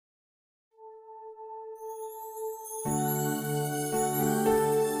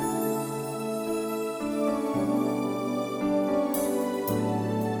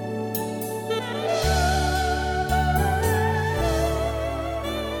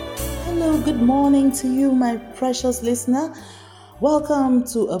Hello, good morning to you, my precious listener. Welcome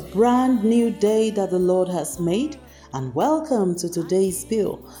to a brand new day that the Lord has made, and welcome to today's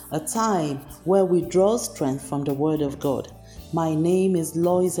Bill, a time where we draw strength from the Word of God. My name is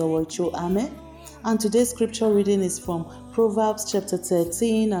Lois Owocho Ame, and today's scripture reading is from Proverbs chapter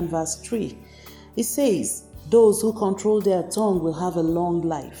 13 and verse 3. It says, "Those who control their tongue will have a long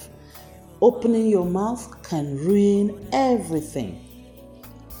life. Opening your mouth can ruin everything."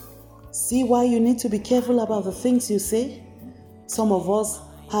 See why you need to be careful about the things you say? Some of us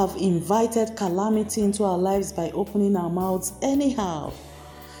have invited calamity into our lives by opening our mouths anyhow.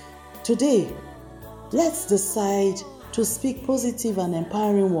 Today, let's decide to speak positive and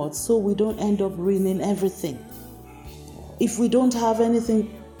empowering words so we don't end up ruining everything. If we don't have anything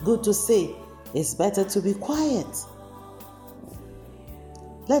good to say, it's better to be quiet.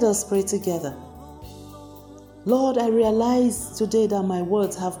 Let us pray together. Lord, I realize today that my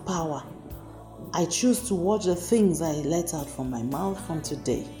words have power. I choose to watch the things I let out from my mouth from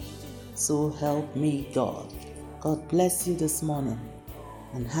today. So help me, God. God bless you this morning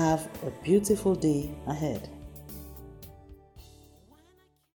and have a beautiful day ahead.